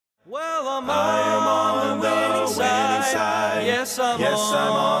Well, I am on the winning side. Yes, I'm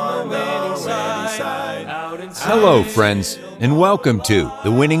on the winning side. Hello, friends, and welcome to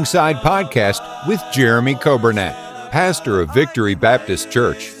the Winning Side Podcast with Jeremy Coburnett, pastor of Victory Baptist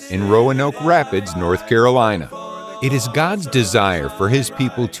Church in Roanoke Rapids, North Carolina. It is God's desire for His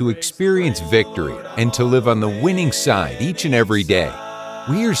people to experience victory and to live on the winning side each and every day.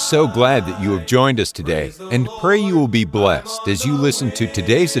 We are so glad that you have joined us today and pray you will be blessed as you listen to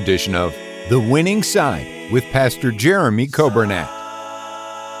today's edition of The Winning Side with Pastor Jeremy Coburnett.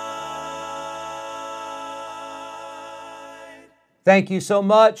 Thank you so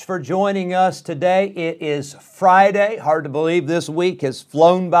much for joining us today. It is Friday. Hard to believe this week has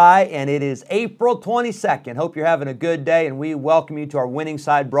flown by, and it is April 22nd. Hope you're having a good day, and we welcome you to our Winning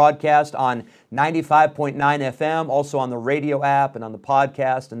Side broadcast on 95.9 FM, also on the radio app and on the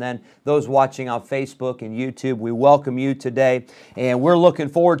podcast, and then those watching on Facebook and YouTube, we welcome you today, and we're looking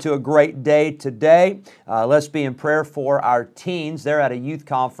forward to a great day today. Let's be in prayer for our teens. They're at a youth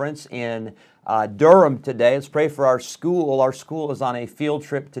conference in Durham today. Let's pray for our school. Our school is on a field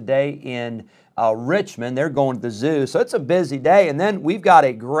trip today in Richmond. They're going to the zoo. So it's a busy day. And then we've got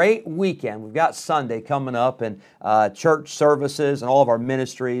a great weekend. We've got Sunday coming up and church services and all of our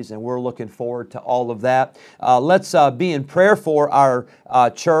ministries, and we're looking forward to all of that. Let's be in prayer for our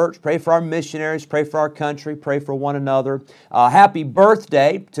church, pray for our missionaries, pray for our country, pray for one another. Happy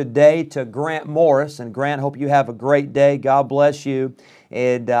birthday today to Grant Morris. And Grant, hope you have a great day. God bless you.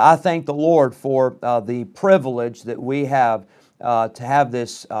 And I thank the Lord for the privilege that we have to have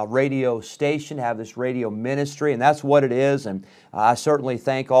this radio station, have this radio ministry, and that's what it is. And I certainly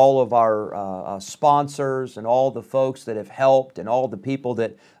thank all of our sponsors and all the folks that have helped, and all the people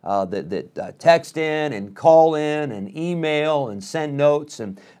that text in and call in and email and send notes,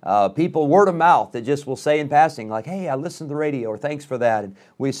 and people word of mouth that just will say in passing, like, "Hey, I listened to the radio," or "Thanks for that," and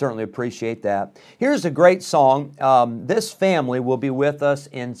we certainly appreciate that. Here's a great song. This family will be with us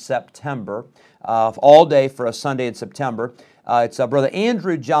in September, all day for a Sunday in September. It's Brother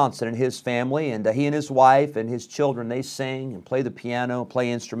Andrew Johnson and his family, and he and his wife and his children, they sing and play the piano,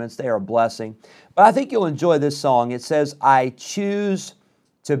 play instruments. They are a blessing. But I think you'll enjoy this song. It says, "I choose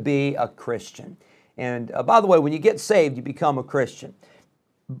to be a Christian." And by the way, when you get saved, you become a Christian.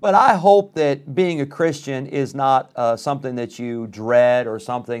 But I hope that being a Christian is not something that you dread or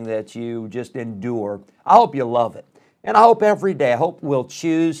something that you just endure. I hope you love it. And I hope every day, I hope we'll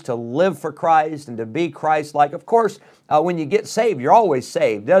choose to live for Christ and to be Christ-like. Of course, when you get saved, you're always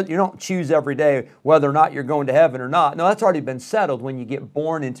saved. You don't choose every day whether or not you're going to heaven or not. No, that's already been settled when you get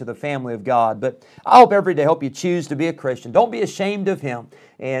born into the family of God. But I hope every day, I hope you choose to be a Christian. Don't be ashamed of Him.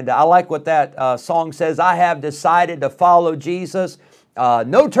 And I like what that song says, "I have decided to follow Jesus.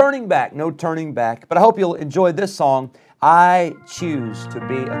 No turning back, no turning back." But I hope you'll enjoy this song, "I Choose to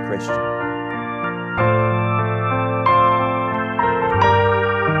Be a Christian."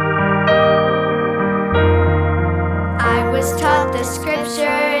 Taught the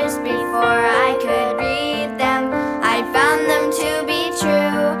scriptures before I could read them. I found them to be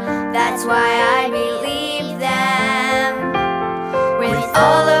true. That's why I believe them. With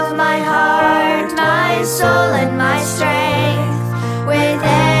all of my heart, my soul, and my strength, with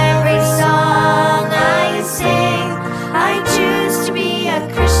every song I sing, I choose to be a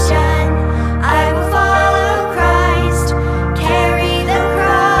Christian. I will follow Christ, carry the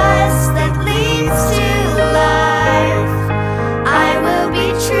cross that leads to life. I will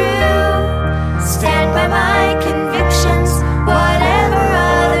be true, stand by my convictions, whatever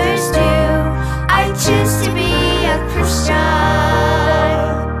others do. I choose to be a Christian.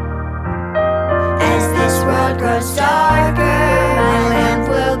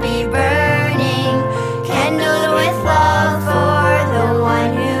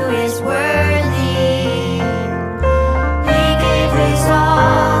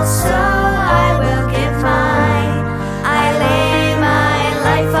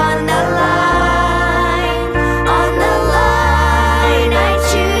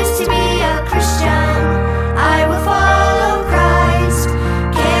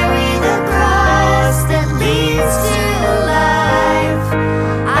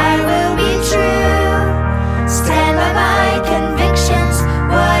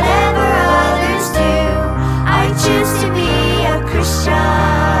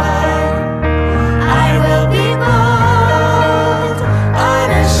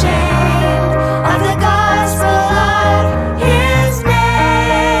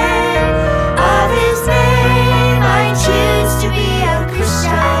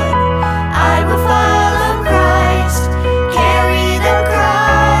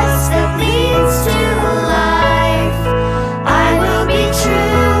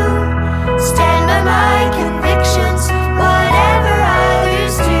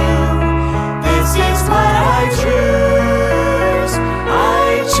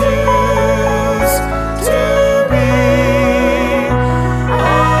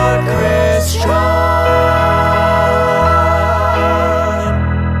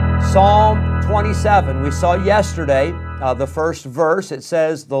 27. We saw yesterday the first verse. It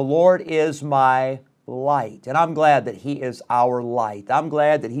says, "The Lord is my light." And I'm glad that He is our light. I'm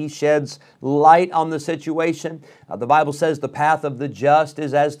glad that He sheds light on the situation. The Bible says the path of the just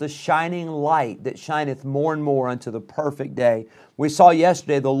is as the shining light that shineth more and more unto the perfect day. We saw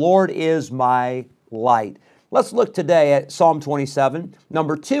yesterday, the Lord is my light. Let's look today at Psalm 27.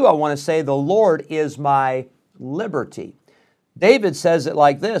 Number 2, I want to say, the Lord is my liberty. David says it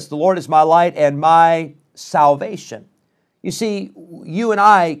like this, "The Lord is my light and my salvation." You see, you and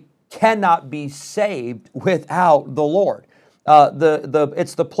I cannot be saved without the Lord.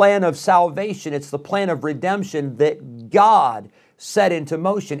 It's the plan of salvation. It's the plan of redemption that God set into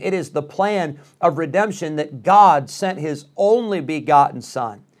motion. It is the plan of redemption that God sent His only begotten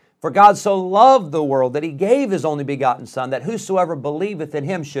Son. "For God so loved the world that He gave His only begotten Son, that whosoever believeth in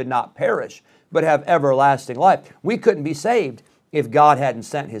Him should not perish, but have everlasting life." We couldn't be saved if God hadn't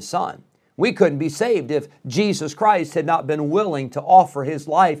sent His Son. We couldn't be saved if Jesus Christ had not been willing to offer His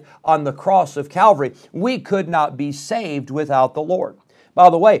life on the cross of Calvary. We could not be saved without the Lord. By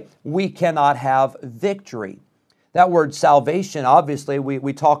the way, we cannot have victory. That word salvation, obviously,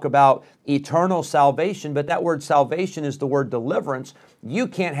 we talk about eternal salvation, but that word salvation is the word deliverance. You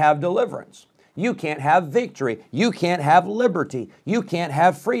can't have deliverance. You can't have victory. You can't have liberty. You can't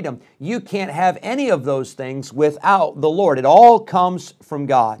have freedom. You can't have any of those things without the Lord. It all comes from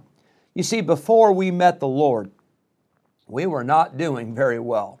God. You see, before we met the Lord, we were not doing very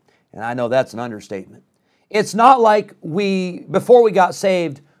well. And I know that's an understatement. It's not like before we got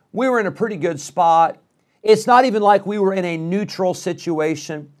saved, we were in a pretty good spot. It's not even like we were in a neutral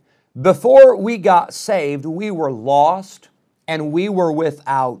situation. Before we got saved, we were lost and we were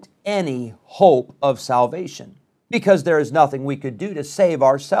without any hope of salvation because there is nothing we could do to save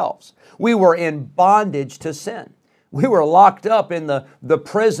ourselves. We were in bondage to sin. We were locked up in the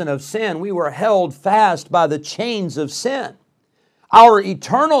prison of sin. We were held fast by the chains of sin. Our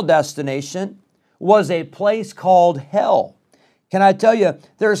eternal destination was a place called hell. Can I tell you,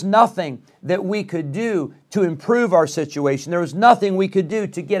 there's nothing that we could do to improve our situation. There was nothing we could do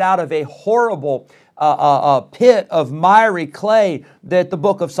to get out of a horrible pit of miry clay that the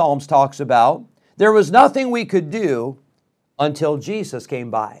book of Psalms talks about. There was nothing we could do until Jesus came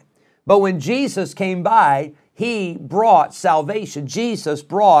by. But when Jesus came by, He brought salvation. Jesus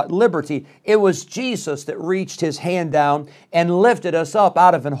brought liberty. It was Jesus that reached His hand down and lifted us up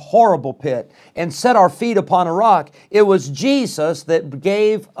out of an horrible pit and set our feet upon a rock. It was Jesus that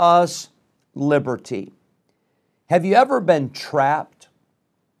gave us liberty. Have you ever been trapped?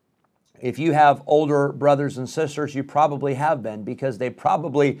 If you have older brothers and sisters, you probably have been, because they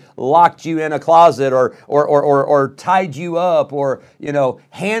probably locked you in a closet or tied you up or,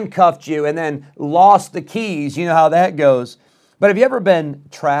 handcuffed you and then lost the keys. You know how that goes. But have you ever been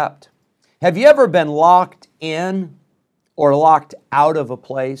trapped? Have you ever been locked in or locked out of a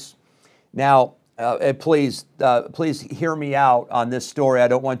place? Now, please hear me out on this story. I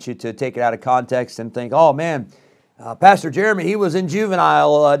don't want you to take it out of context and think, "Oh man, Pastor Jeremy, he was in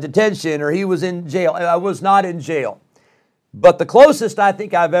juvenile detention or he was in jail." I was not in jail. But the closest I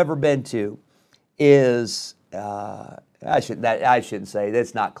think I've ever been to is, I shouldn't say,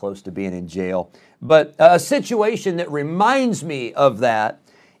 that's not close to being in jail. But a situation that reminds me of that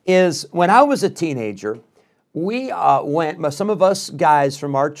is when I was a teenager, some of us guys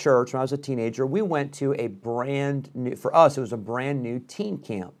from our church, when I was a teenager, we went to for us, it was a brand new teen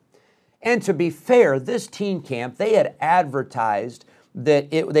camp. And to be fair, this teen camp, they had advertised that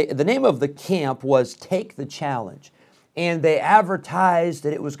the name of the camp was Take the Challenge. And they advertised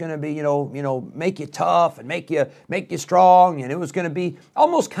that it was going to be, make you tough and make you strong. And it was going to be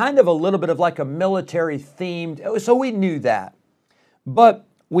almost kind of a little bit of like a military themed. So we knew that. But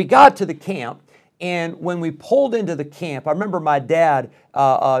we got to the camp. And when we pulled into the camp, I remember my dad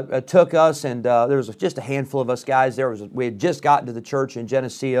took us, and there was just a handful of us guys there. We had just gotten to the church in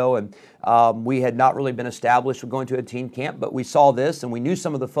Geneseo, and we had not really been established with going to a teen camp, but we saw this, and we knew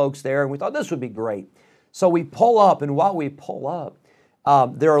some of the folks there, and we thought this would be great. So we pull up, and while we pull up,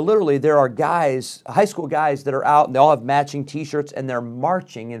 there are guys, high school guys that are out, and they all have matching T-shirts, and they're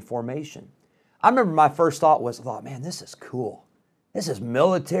marching in formation. I remember my first thought was, man, this is cool. This is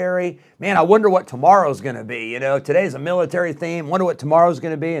military. Man, I wonder what tomorrow's going to be. Today's a military theme. Wonder what tomorrow's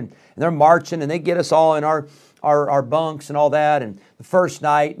going to be. And they're marching, and they get us all in our bunks and all that. And the first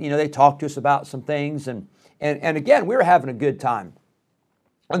night, they talked to us about some things. And again, we were having a good time.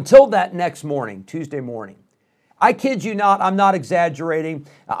 Until that next morning, Tuesday morning. I kid you not, I'm not exaggerating.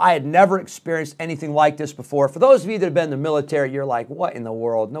 I had never experienced anything like this before. For those of you that have been in the military, you're like, what in the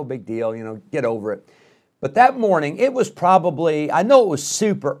world? No big deal, get over it. But that morning, it was probably, I know it was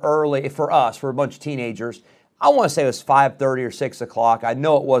super early for us, for a bunch of teenagers. I want to say it was 5:30 or 6 o'clock. I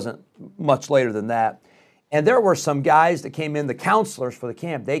know it wasn't much later than that. And there were some guys that came in, the counselors for the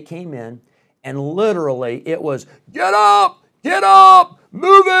camp. They came in, and literally it was, get up,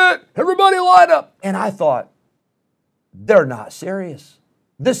 move it, everybody line up. And I thought, they're not serious.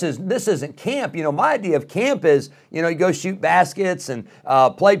 This isn't camp. You know, my idea of camp is, you know, you go shoot baskets and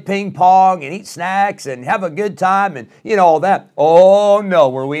play ping pong and eat snacks and have a good time and, you know, all that. Oh, no,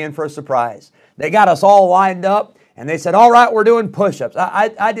 were we in for a surprise. They got us all lined up and they said, all right, we're doing push-ups.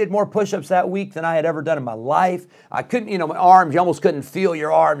 I did more push-ups that week than I had ever done in my life. I couldn't, you know, my arms, you almost couldn't feel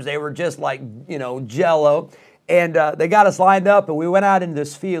your arms. They were just like, you know, jello. And they got us lined up and we went out into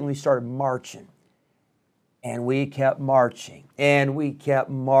this field and we started marching. And we kept marching, and we kept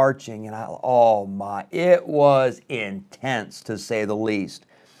marching, and it was intense, to say the least.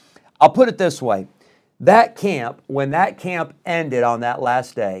 I'll put it this way. That camp, when that camp ended on that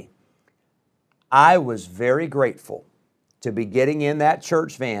last day, I was very grateful to be getting in that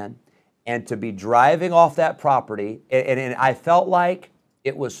church van and to be driving off that property, and I felt like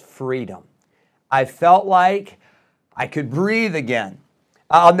it was freedom. I felt like I could breathe again.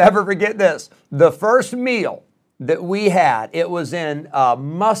 I'll never forget this. The first meal that we had, it was in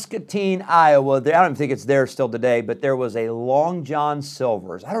Muscatine, Iowa. I don't even think it's there still today, but there was a Long John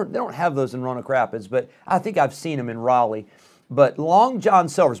Silver's. They don't have those in Roanoke Rapids, but I think I've seen them in Raleigh. But Long John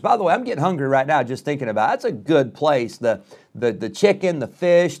Silver's, by the way, I'm getting hungry right now just thinking about it. That's a good place. The chicken, the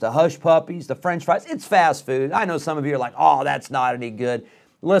fish, the hush puppies, the french fries, it's fast food. I know some of you are like, oh, that's not any good.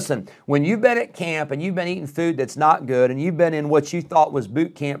 Listen, when you've been at camp and you've been eating food that's not good and you've been in what you thought was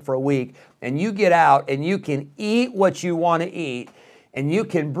boot camp for a week and you get out and you can eat what you want to eat and you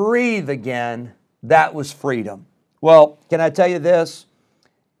can breathe again, that was freedom. Well, can I tell you this?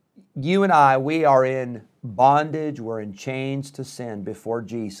 You and I, we are in bondage, we're in chains to sin before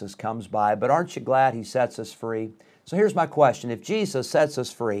Jesus comes by, but aren't you glad He sets us free? So here's my question. If Jesus sets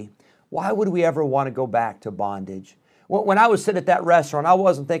us free, why would we ever want to go back to bondage? When I was sitting at that restaurant, I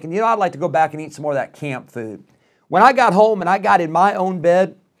wasn't thinking, I'd like to go back and eat some more of that camp food. When I got home and I got in my own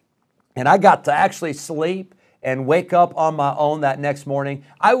bed and I got to actually sleep and wake up on my own that next morning,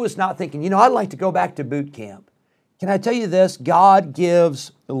 I was not thinking, I'd like to go back to boot camp. Can I tell you this? God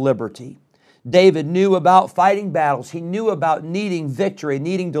gives liberty. David knew about fighting battles. He knew about needing victory,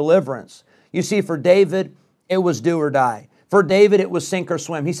 needing deliverance. You see, for David, it was do or die. For David, it was sink or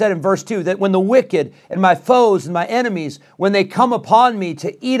swim. He said in verse 2 that when the wicked and my foes and my enemies, when they come upon me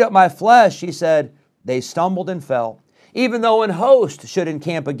to eat up my flesh, he said, they stumbled and fell. Even though an host should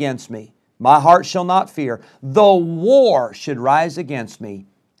encamp against me, my heart shall not fear. Though war should rise against me,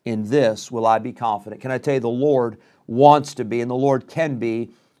 in this will I be confident. Can I tell you, the Lord wants to be and the Lord can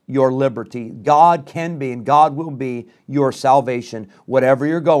be your liberty. God can be and God will be your salvation, whatever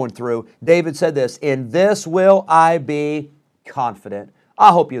you're going through. David said this, in this will I be confident.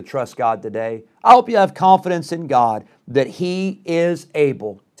 I hope you trust God today. I hope you have confidence in God that He is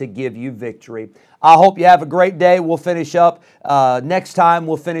able to give you victory. I hope you have a great day. We'll finish up. Next time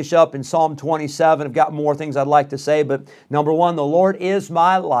we'll finish up in Psalm 27. I've got more things I'd like to say, but number one, the Lord is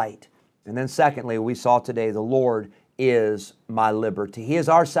my light. And then secondly, we saw today, the Lord is my liberty. He is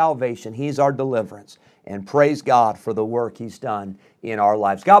our salvation. He's our deliverance. And praise God for the work He's done in our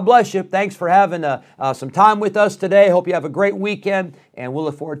lives. God bless you. Thanks for having some time with us today. Hope you have a great weekend, and we'll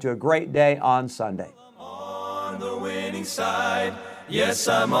look forward to a great day on Sunday. On the winning side. Yes,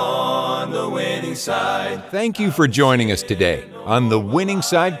 I'm on the winning side. Thank you for joining us today on the Winning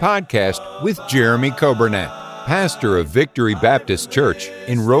Side Podcast with Jeremy Coburnett, pastor of Victory Baptist Church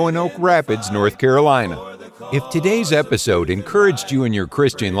in Roanoke Rapids, North Carolina. If today's episode encouraged you in your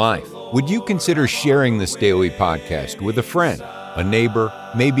Christian life, would you consider sharing this daily podcast with a friend, a neighbor,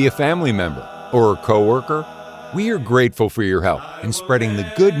 maybe a family member, or a coworker? We are grateful for your help in spreading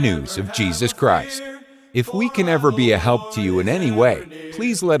the good news of Jesus Christ. If we can ever be a help to you in any way,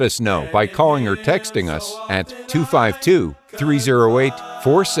 please let us know by calling or texting us at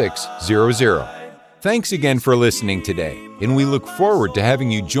 252-308-4600. Thanks again for listening today, and we look forward to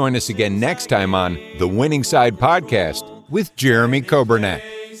having you join us again next time on The Winning Side Podcast with Jeremy Coburnett.